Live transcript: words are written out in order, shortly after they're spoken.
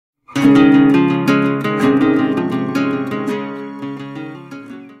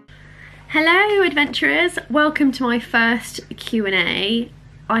adventurers, welcome to my first Q&A.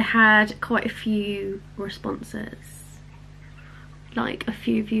 I had quite a few responses. Like, a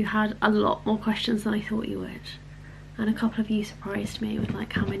few of you had a lot more questions than I thought you would, and a couple of you surprised me with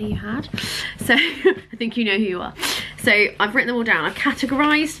like how many you had, so I think you know who you are. So I've written them all down, I've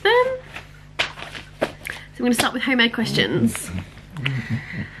categorised them. So I'm going to start with home ed questions.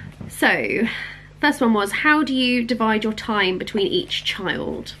 So first one was, how do you divide your time between each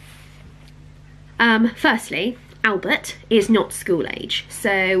child? Firstly, Albert is not school age,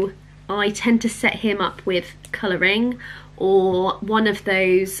 so I tend to set him up with colouring or one of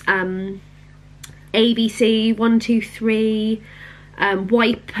those ABC 1, 2, 3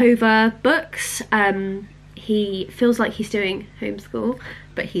 wipe over books. He feels like he's doing homeschool,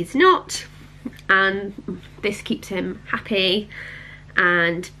 but he's not, and this keeps him happy.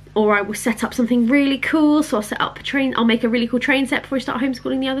 Or I will set up something really cool, so I'll set up a train, I'll make a really cool train set before I start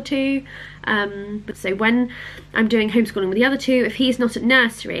homeschooling the other two. But so when I'm doing homeschooling with the other two, if he's not at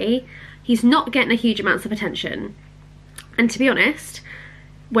nursery, he's not getting a huge amounts of attention. And to be honest,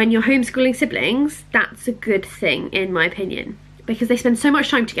 when you're homeschooling siblings, that's a good thing in my opinion, because they spend so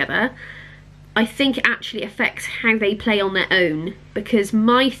much time together. I think it actually affects how they play on their own, because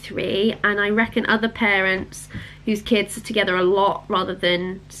my three, and I reckon other parents whose kids are together a lot rather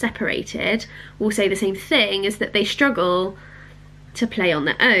than separated, will say the same thing, is that they struggle to play on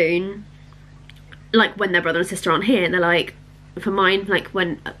their own, like when their brother and sister aren't here, and they're like, for mine, like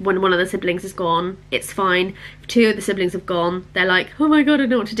when one of the siblings is gone, it's fine. If two of the siblings have gone, they're like, oh my god, I don't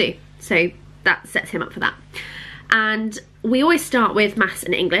know what to do. So that sets him up for that. And we always start with maths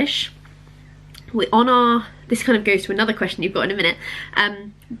and English. This kind of goes to another question you've got in a minute.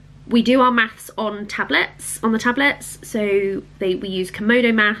 We do our maths on the tablets, so we use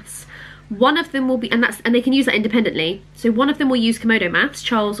Komodo maths. One of them will be, and they can use that independently. So one of them will use Komodo maths,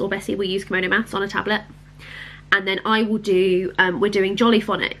 Charles or Bessie will use Komodo maths on a tablet. And then I will do, we're doing Jolly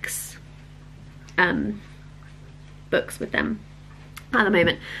Phonics books with them at the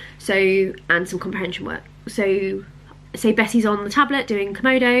moment. So, and some comprehension work. So, say Bessie's on the tablet doing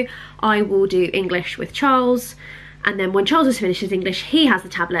Komodo, I will do English with Charles, and then when Charles has finished his English, he has the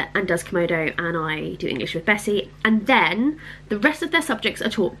tablet and does Komodo, and I do English with Bessie, and then the rest of their subjects are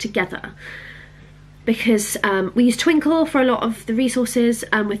taught together, because we use Twinkle for a lot of the resources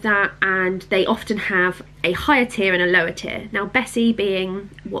with that, and they often have a higher tier and a lower tier. Now Bessie, being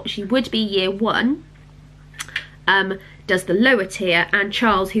what she would be year 1, does the lower tier, and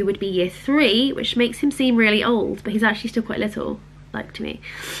Charles, who would be year 3, which makes him seem really old, but he's actually still quite little, like to me,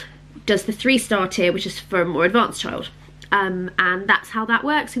 does the 3-star tier, which is for a more advanced child. And that's how that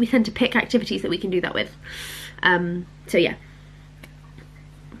works. So we tend to pick activities that we can do that with. So yeah,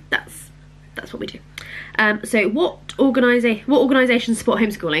 that's what we do. So what organisations support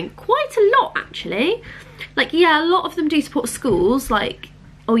homeschooling? Quite a lot, actually. Like, yeah, a lot of them do support schools, like,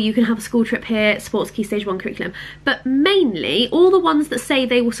 oh, you can have a school trip here, supports Key Stage 1 curriculum. But mainly, all the ones that say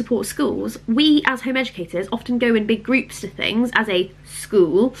they will support schools, we as home educators often go in big groups to things as a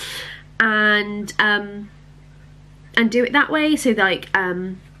school, and do it that way. So like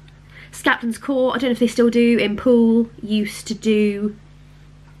Scapton's Court, I don't know if they still do, in Poole, used to do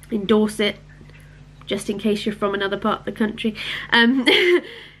in Dorset, just in case you're from another part of the country.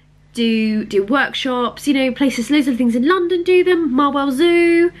 Do workshops, you know, places, loads of things in London do them, Marwell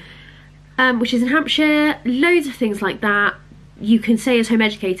Zoo, which is in Hampshire, loads of things like that. You can say as home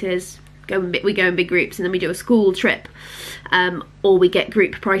educators, we go in big groups, and then we do a school trip, or we get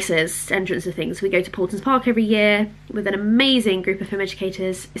group prices, entrance to things. We go to Paultons Park every year with an amazing group of home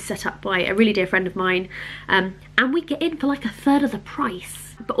educators, set up by a really dear friend of mine, and we get in for like 1/3 of the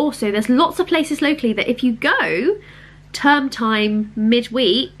price. But also there's lots of places locally that if you go term time,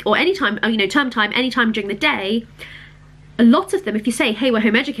 midweek, or anytime, you know, term time, anytime during the day, a lot of them, if you say, hey, we're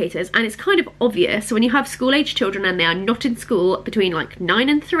home educators, and it's kind of obvious when you have school age children and they are not in school between like 9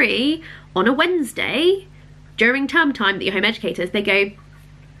 and 3 on a Wednesday during term time that you're home educators, they go,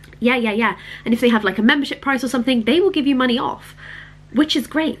 yeah. And if they have like a membership price or something, they will give you money off, which is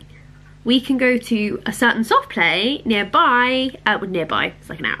great. We can go to a certain soft play nearby, it's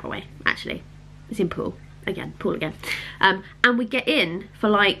like an hour away, actually. It's in Poole. Again, Poole again. And we get in for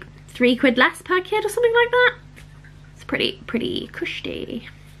like £3 less per kid or something like that. It's pretty cushy.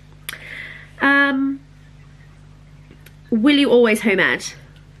 Will you always home ed?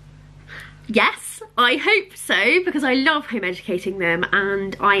 Yes, I hope so, because I love home educating them,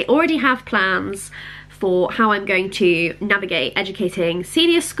 and I already have plans for how I'm going to navigate educating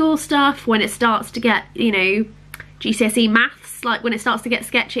senior school stuff when it starts to get, you know, GCSE maths, like when it starts to get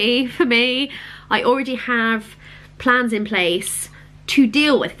sketchy for me. I already have plans in place to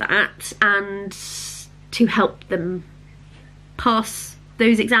deal with that and to help them pass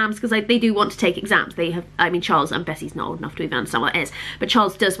those exams, because they do want to take exams. They have, I mean, Charles and Bessie's not old enough to even understand what it is, but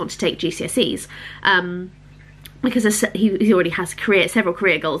Charles does want to take GCSEs, because he already has several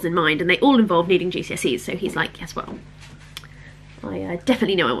career goals in mind, and they all involve needing GCSEs. So he's like, yes, well, I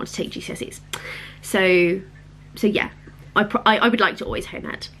definitely know I want to take GCSEs. So yeah, I would like to always home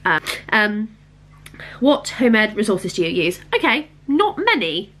ed. What home ed resources do you use? Okay, not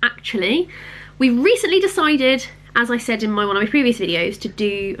many actually. We recently decided, as I said in one of my previous videos, to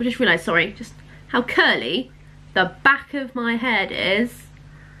do, I just realised, sorry, just how curly the back of my head is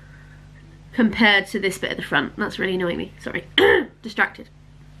compared to this bit at the front. That's really annoying me, sorry. Distracted.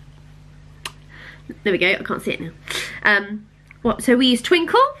 There we go, I can't see it now. So we use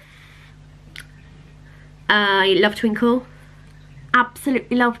Twinkle. I love Twinkle.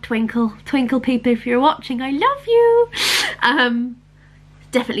 Absolutely love Twinkle. Twinkle people, if you're watching, I love you.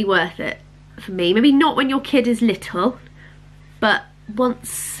 Definitely worth it for me. Maybe not when your kid is little, but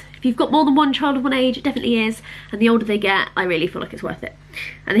if you've got more than one child of one age, it definitely is. And the older they get, I really feel like it's worth it.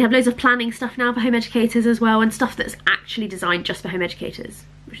 And they have loads of planning stuff now for home educators as well, and stuff that's actually designed just for home educators,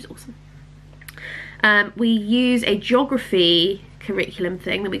 which is awesome. We use a geography curriculum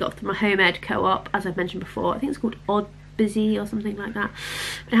thing that we got from a home ed co-op, as I've mentioned before. I think it's called Odd Busy or something like that.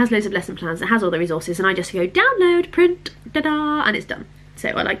 But it has loads of lesson plans, it has all the resources, and I just go download, print, da-da, and it's done. So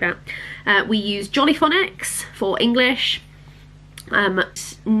I like that. We use Jolly Phonics for English.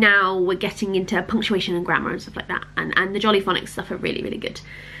 Now we're getting into punctuation and grammar and stuff like that, and the Jolly Phonics stuff are really, really good,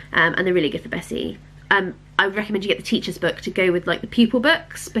 and they're really good for Bessie. I would recommend you get the teacher's book to go with like the pupil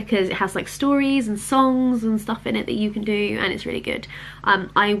books, because it has like stories and songs and stuff in it that you can do, and it's really good.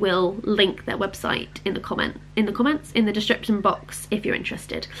 I will link their website in the description box if you're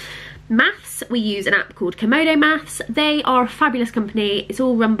interested. Maths, we use an app called Komodo Maths. They are a fabulous company. It's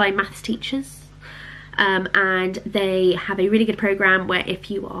all run by maths teachers, and they have a really good program where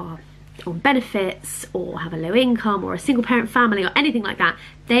if you are on benefits or have a low income or a single parent family or anything like that,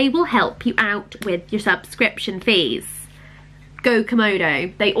 they will help you out with your subscription fees. Go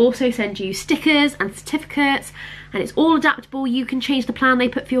Komodo. They also send you stickers and certificates, and it's all adaptable. You can change the plan they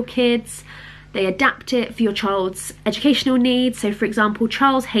put for your kids. They adapt it for your child's educational needs. So for example,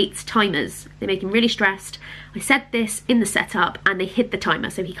 Charles hates timers. They make him really stressed. I said this in the setup and they hid the timer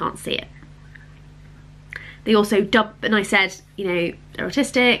so he can't see it. They also and I said, you know, they're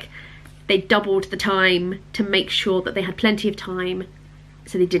autistic. They doubled the time to make sure that they had plenty of time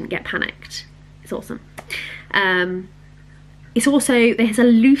so they didn't get panicked. It's awesome. It's also, there's a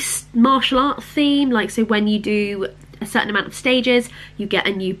loose martial art theme, like so when you do a certain amount of stages you get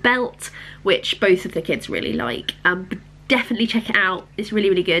a new belt, which both of the kids really like. But definitely check it out, it's really,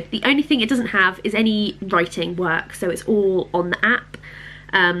 really good. The only thing it doesn't have is any writing work, so it's all on the app.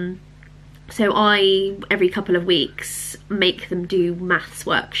 So I, every couple of weeks, make them do maths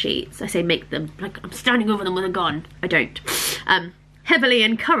worksheets. I say make them, like I'm standing over them with a gun. I don't. Heavily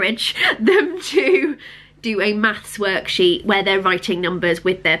encourage them to do a maths worksheet where they're writing numbers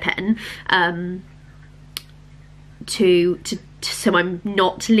with their pen, so I'm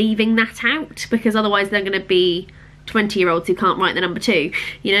not leaving that out, because otherwise they're going to be 20-year-olds who can't write the number 2,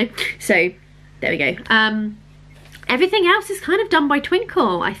 you know. So there we go. Everything else is kind of done by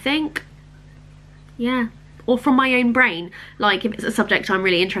Twinkle, I think. Yeah, or from my own brain. Like if it's a subject I'm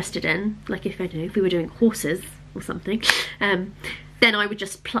really interested in, like if I don't know, if we were doing horses or something, then I would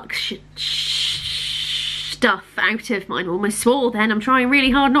just pluck stuff out of mine. I almost swore then, I'm trying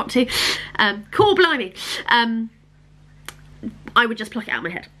really hard not to. Core blimey. I would just pluck it out of my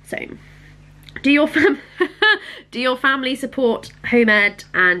head. So do your family support home ed,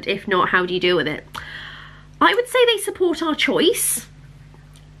 and if not, how do you deal with it? I would say they support our choice,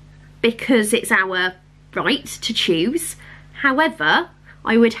 because it's our right to choose. However,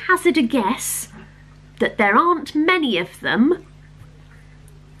 I would hazard a guess that there aren't many of them,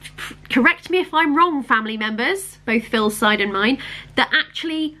 correct me if I'm wrong, family members, both Phil's side and mine, that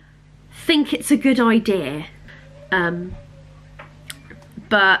actually think it's a good idea.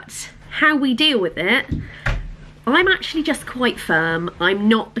 But how we deal with it, I'm actually just quite firm. I'm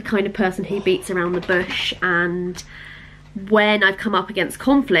not the kind of person who beats around the bush, and when I've come up against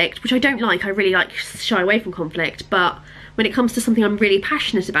conflict, which I don't like, I really like shy away from conflict, but when it comes to something I'm really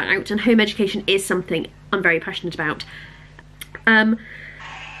passionate about, and home education is something I'm very passionate about,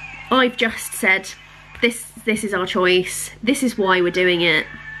 I've just said, this is our choice, this is why we're doing it,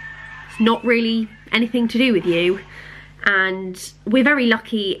 it's not really anything to do with you, And we're very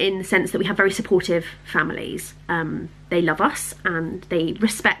lucky in the sense that we have very supportive families. They love us and they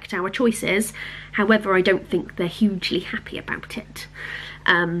respect our choices. However, I don't think they're hugely happy about it.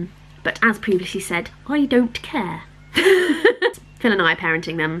 But as previously said, I don't care. Phil and I are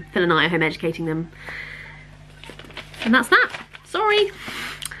parenting them. Phil and I are home educating them. And that's that. Sorry.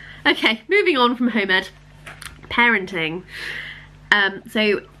 Okay, moving on from home ed. Parenting.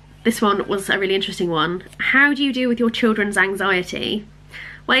 So this one was a really interesting one. How do you deal with your children's anxiety?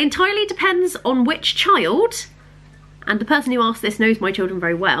 Well, it entirely depends on which child, and the person who asked this knows my children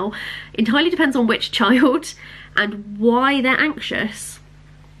very well. Entirely depends on which child and why they're anxious.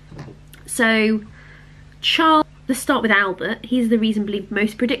 So, Charles, let's start with Albert. He's the reasonably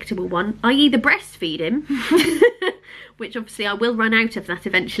most predictable one. I either breastfeed him, which obviously I will run out of that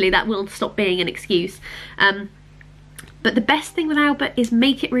eventually. That will stop being an excuse. But the best thing with Albert is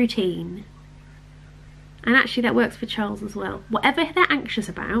make it routine. And actually that works for Charles as well. Whatever they're anxious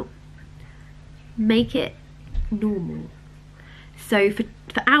about, make it normal. So for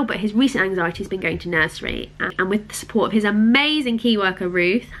Albert, his recent anxiety has been going to nursery, and with the support of his amazing key worker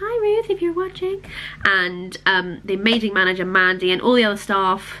Ruth, hi Ruth if you're watching, and the amazing manager Mandy and all the other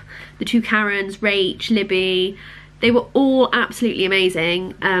staff, the two Karens, Rach, Libby, they were all absolutely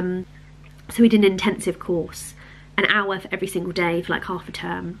amazing. So we did an intensive course, an hour for every single day for like half a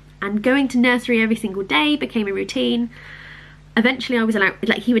term, and going to nursery every single day became a routine. Eventually I was allowed,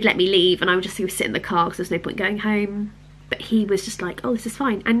 like he would let me leave and I would just sit in the car because there's no point going home. But he was just like, oh, this is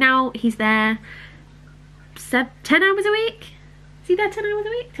fine. And now he's there 10 hours a week. Is he there 10 hours a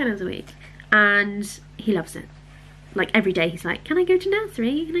week? 10 hours a week. And he loves it. Like every day he's like, can I go to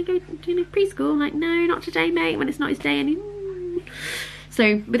nursery? Can I go to preschool? I'm like, no, not today, mate, when it's not his day. And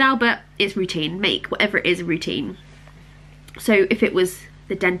so with Albert, it's routine. Make whatever it is a routine. So if it was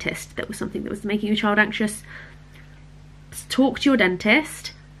the dentist that was something that was making your child anxious, talk to your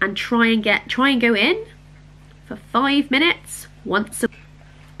dentist and try and go in for 5 minutes once a week.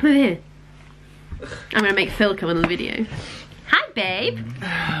 Over here. I'm gonna make Phil come on the video. Hi, babe.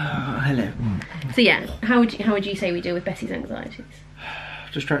 Hello. So yeah, how would you say we deal with Bessie's anxieties?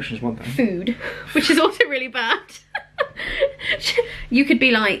 Distraction is one thing. Food, which is also really bad. You could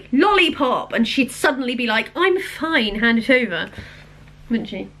be like, lollipop, and she'd suddenly be like, I'm fine, hand it over. Wouldn't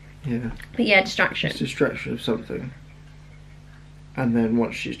she? Yeah. But yeah, distraction. It's distraction of something. And then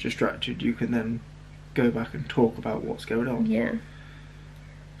once she's distracted, you can then go back and talk about what's going on. Yeah.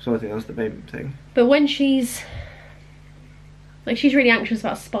 So I think that's the main thing. But when she's really anxious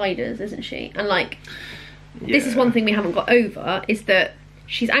about spiders, isn't she? And like, Yeah. This is one thing we haven't got over, is that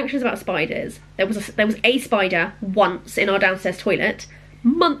she's anxious about spiders. There was a spider once in our downstairs toilet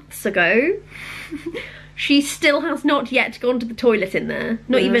months ago. She still has not yet gone to the toilet in there.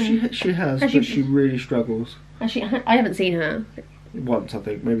 Not even. She has, but she really struggles. Actually, I haven't seen her. Once, I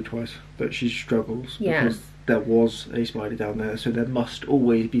think, maybe twice, but she struggles Yeah. because there was a spider down there, so there must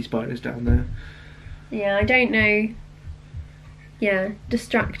always be spiders down there. Yeah, I don't know. Yeah,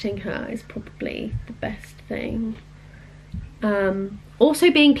 distracting her is probably the best thing.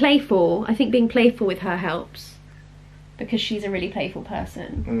 Also being playful. I think being playful with her helps, because she's a really playful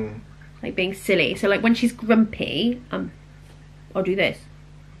person. Like being silly. So like when she's grumpy, I'll do this.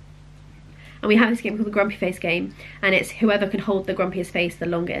 And we have this game called the Grumpy Face game, and it's whoever can hold the grumpiest face the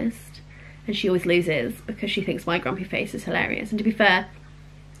longest. And she always loses because she thinks my grumpy face is hilarious. And to be fair,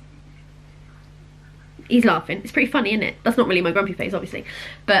 he's laughing. It's pretty funny, isn't it? That's not really my grumpy face, obviously.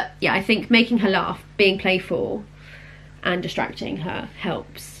 But yeah, I think making her laugh, being playful, and distracting her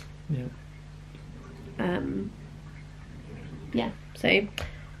helps. Yeah. Yeah, so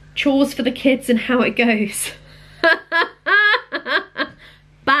chores for the kids and how it goes.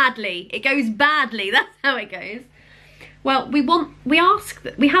 Badly. It goes badly. That's how it goes. Well, we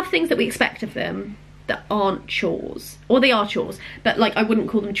have things that we expect of them that aren't chores, or they are chores, but like I wouldn't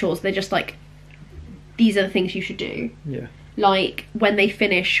call them chores. They're just like, these are the things you should do. Yeah. Like when they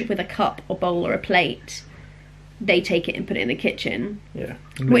finish with a cup or bowl or a plate, they take it and put it in the kitchen. Yeah.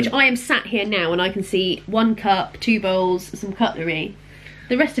 Which I am sat here now and I can see 1 cup, 2 bowls, some cutlery.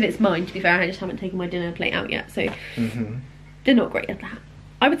 The rest of it's mine, to be fair. I just haven't taken my dinner plate out yet, so they're not great at that.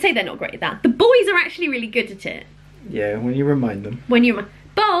 I would say they're not great at that. The boys are actually really good at it. Yeah, when you remind them. When you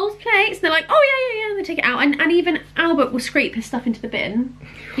bowls, plates, and they're like, oh yeah, they take it out. And even Albert will scrape his stuff into the bin.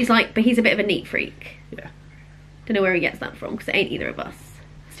 He's like, but he's a bit of a neat freak. Yeah. Don't know where he gets that from, because it ain't either of us.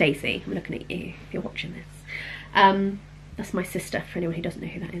 Stacey, I'm looking at you if you're watching this. That's my sister, for anyone who doesn't know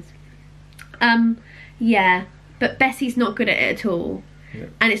who that is. Yeah, but Bessie's not good at it at all. Yeah.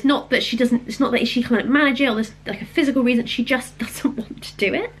 And it's not that she can't manage it, or there's like a physical reason, she just doesn't want to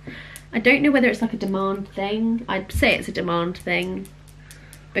do it. I don't know whether it's like a demand thing. I'd say it's a demand thing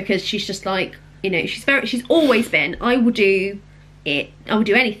because she's just like, you know, she's always been, I will do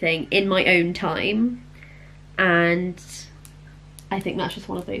anything in my own time, and I think that's just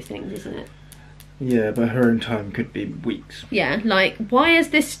one of those things, isn't it? Yeah, but her own time could be weeks. Yeah, like, why is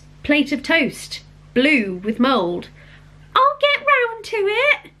this plate of toast blue with mould? I'll get round to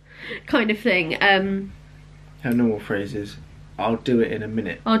it, kind of thing. Her normal phrase is, I'll do it in a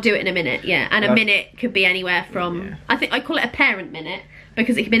minute. I'll do it in a minute, yeah. And a minute could be anywhere from, yeah. I think I call it a parent minute,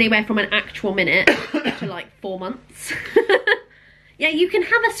 because it can be anywhere from an actual minute to like 4 months. Yeah, you can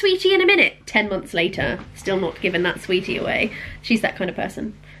have a sweetie in a minute. 10 months later, still not giving that sweetie away. She's that kind of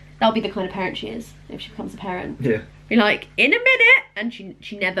person. That'll be the kind of parent she is if she becomes a parent. Yeah. You're like, in a minute, and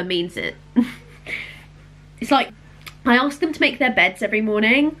she never means it. It's like, I ask them to make their beds every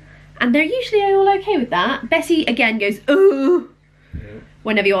morning, and they're usually all okay with that. Bessie, again, goes, oh, yeah,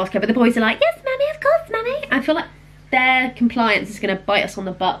 whenever you ask her, but the boys are like, yes, mummy, of course, mummy. I feel like their compliance is going to bite us on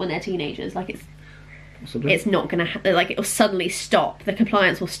the butt when they're teenagers. Like, it's not going to, like, it'll suddenly stop. The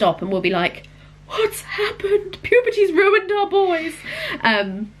compliance will stop, and we'll be like, what's happened? Puberty's ruined our boys.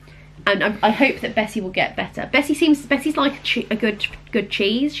 And I hope that Bessie will get better. Bessie's like a good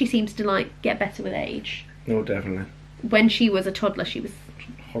cheese. She seems to like get better with age. Oh, definitely. When she was a toddler, she was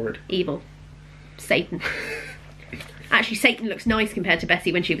horrid, evil, Satan. Actually, Satan looks nice compared to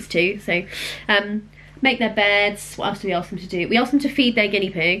Bessie when she was 2. So, make their beds. What else do we ask them to do? We ask them to feed their guinea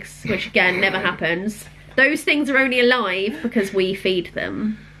pigs, which again never happens. Those things are only alive because we feed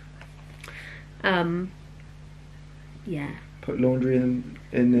them. Yeah. Put laundry in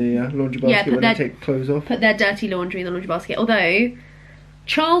the laundry basket when they take clothes off. Put their dirty laundry in the laundry basket. Although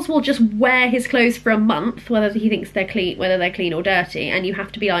Charles will just wear his clothes for a month, whether he thinks they're clean, whether they're clean or dirty, and you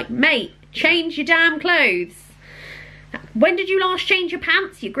have to be like, mate, change your damn clothes. When did you last change your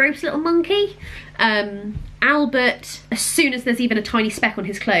pants, you gross little monkey? Albert, as soon as there's even a tiny speck on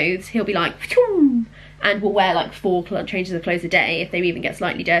his clothes, he'll be like, phew, and will wear like 4 changes of clothes a day if they even get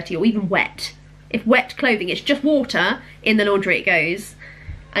slightly dirty or even wet. If wet clothing, it's just water, in the laundry it goes,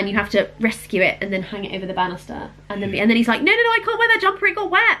 and you have to rescue it and then hang it over the banister. And then he's like, no, I can't wear that jumper, it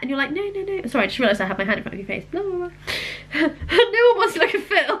got wet. And you're like, no. Sorry, I just realised I have my hand in front of your face. Blah, blah, blah. No one wants to look at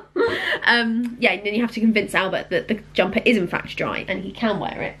Phil. Yeah, and then you have to convince Albert that the jumper is in fact dry and he can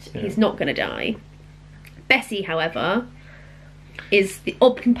wear it. Yeah. He's not going to die. Bessie, however, is the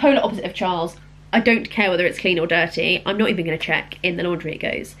polar opposite of Charles. I don't care whether it's clean or dirty. I'm not even going to check. In the laundry it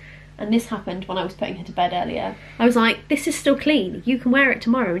goes. And this happened when I was putting her to bed earlier. I was like, this is still clean. You can wear it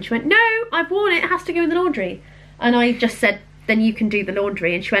tomorrow. And she went, no, I've worn it. It has to go in the laundry. And I just said, then you can do the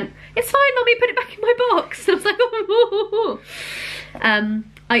laundry. And she went, it's fine, Mummy, put it back in my box. And I was like, oh.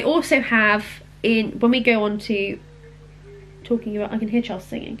 I also have, when we go on to talking about, I can hear Charles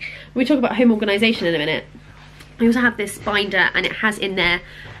singing. When we talk about home organisation in a minute, I also have this binder and it has in there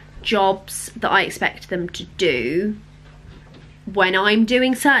jobs that I expect them to do when I'm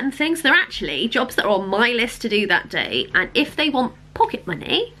doing certain things. They're actually jobs that are on my list to do that day, and if they want pocket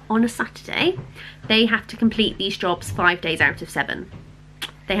money on a Saturday, they have to complete these jobs 5 days out of 7.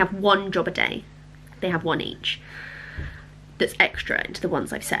 They have 1 job a day. They have 1 each. That's extra into the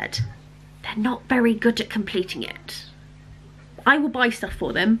ones I've said. They're not very good at completing it. I will buy stuff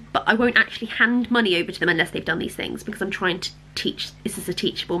for them, but I won't actually hand money over to them unless they've done these things, because I'm trying to teach. This is a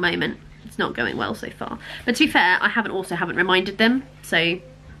teachable moment. It's not going well so far. But to be fair, I haven't reminded them, so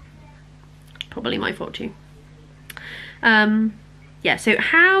probably my fault too. Yeah, so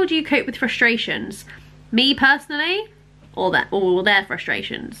how do you cope with frustrations? Me personally, or their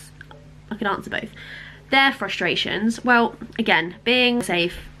frustrations? I could answer both. Their frustrations, well, again, being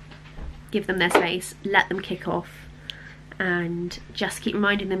safe, give them their space, let them kick off, and just keep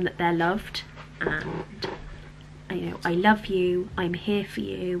reminding them that they're loved, and, you know, I love you, I'm here for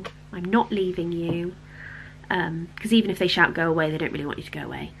you, I'm not leaving you, because even if they shout go away, they don't really want you to go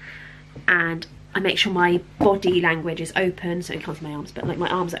away. And I make sure my body language is open, so you can't see my arms, but like my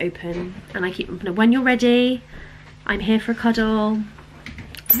arms are open, and I keep them, when you're ready, I'm here for a cuddle.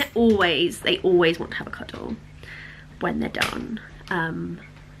 And they always want to have a cuddle when they're done.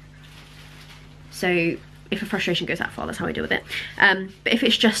 So if a frustration goes that far, that's how I deal with it. But if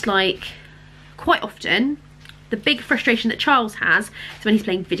it's just like, quite often, the big frustration that Charles has is when he's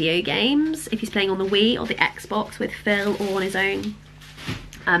playing video games, if he's playing on the Wii or the Xbox with Phil or on his own.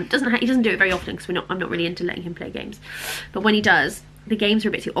 He doesn't do it very often because I'm not really into letting him play games. But when he does, the games are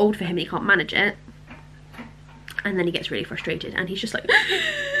a bit too old for him and he can't manage it. And then he gets really frustrated and he's just like,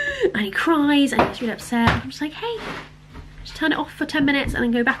 and he cries and he gets really upset. I'm just like, hey, just turn it off for 10 minutes and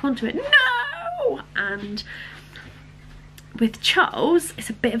then go back onto it. No! And with Charles, it's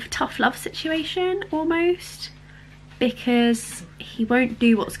a bit of a tough love situation almost, because he won't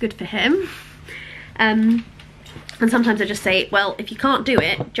do what's good for him. And sometimes I just say, well, if you can't do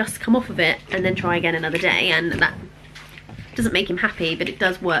it, just come off of it and then try again another day. And that doesn't make him happy, but it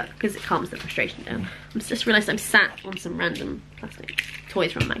does work because it calms the frustration down. I've just realised I'm sat on some random plastic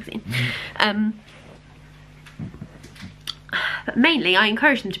toys from a magazine. But mainly I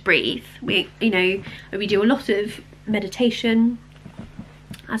encourage them to breathe. We do a lot of meditation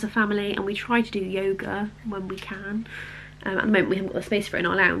as a family, and we try to do yoga when we can. At the moment we haven't got the space for it in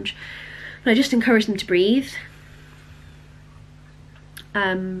our lounge, but I just encourage them to breathe.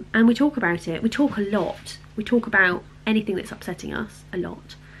 And we talk about it. We talk a lot. We talk about anything that's upsetting us a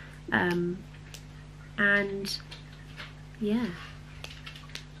lot. And yeah,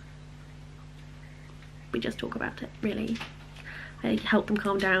 we just talk about it, really. I help them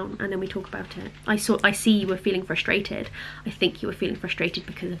calm down, and then we talk about it. I see you were feeling frustrated. I think you were feeling frustrated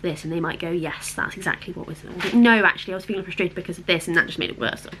because of this, and they might go, yes, that's exactly what was it. No, actually, I was feeling frustrated because of this, and that just made it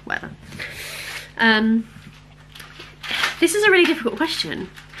worse, or whatever. This is a really difficult question.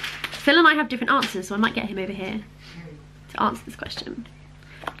 Phil and I have different answers, so I might get him over here to answer this question.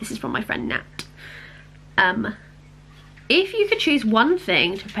 This is from my friend Nat. If you could choose one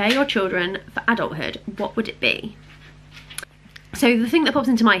thing to prepare your children for adulthood, what would it be? So the thing that pops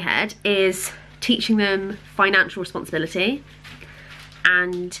into my head is teaching them financial responsibility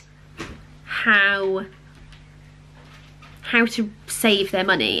and how to save their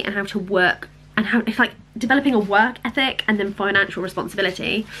money and how to work, and how it's like developing a work ethic and then financial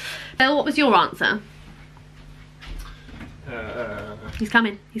responsibility. Bill, what was your answer? He's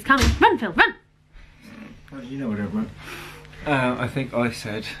coming. Run, Phil, run! Well, you know what I meant. I think I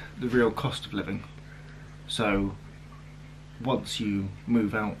said the real cost of living. So once you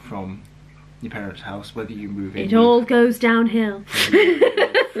move out from your parents' house, whether you move in, it all goes downhill.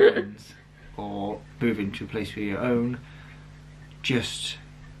 friends, or move into a place for your own, just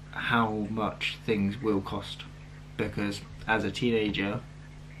how much things will cost. Because as a teenager,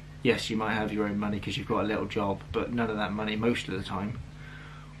 yes, you might have your own money because you've got a little job, but none of that money most of the time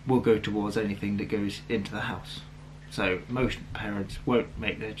will go towards anything that goes into the house. So most parents won't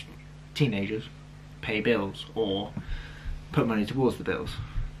make their teenagers pay bills or put money towards the bills.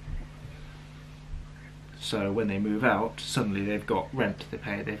 So when they move out, suddenly they've got rent to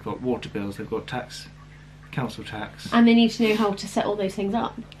pay, they've got water bills, they've got tax, council tax. And they need to know how to set all those things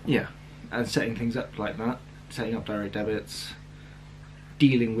up. Yeah, and setting things up like that, setting up direct debits,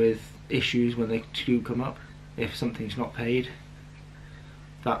 dealing with issues when they do come up, if something's not paid.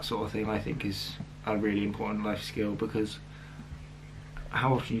 That sort of thing I think is a really important life skill, because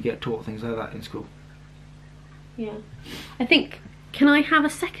how often you get taught things like that in school? Yeah. I think, can I have a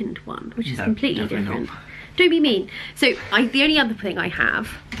second one, which is completely different? Not. Don't be mean. So the only other thing I have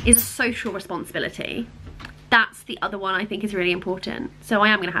is social responsibility. That's the other one I think is really important. So I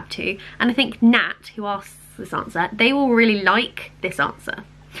am going to have two. And I think Nat, who asks this answer, they will really like this answer.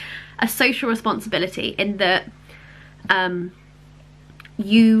 A social responsibility in that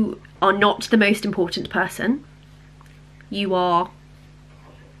you are not the most important person. You are...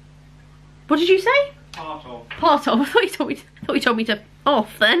 What did you say? Part of. Part of. I thought you told me to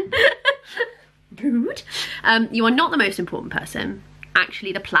off then. Rude. You are not the most important person.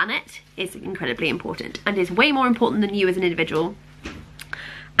 Actually, the planet is incredibly important and is way more important than you as an individual.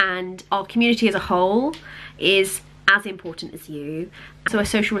 And our community as a whole is as important as you. So a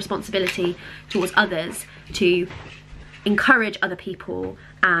social responsibility towards others to encourage other people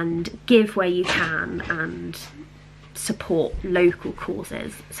and give where you can and support local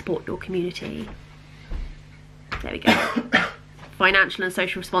causes, support your community. There we go. Financial and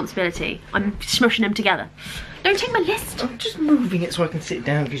social responsibility. I'm smushing them together. Don't take my list. I'm just moving it so I can sit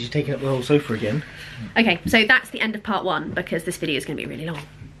down because you're taking up the whole sofa again. Okay, so that's the end of part one because this video is going to be really long.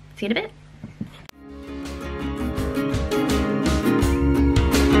 See you in a bit.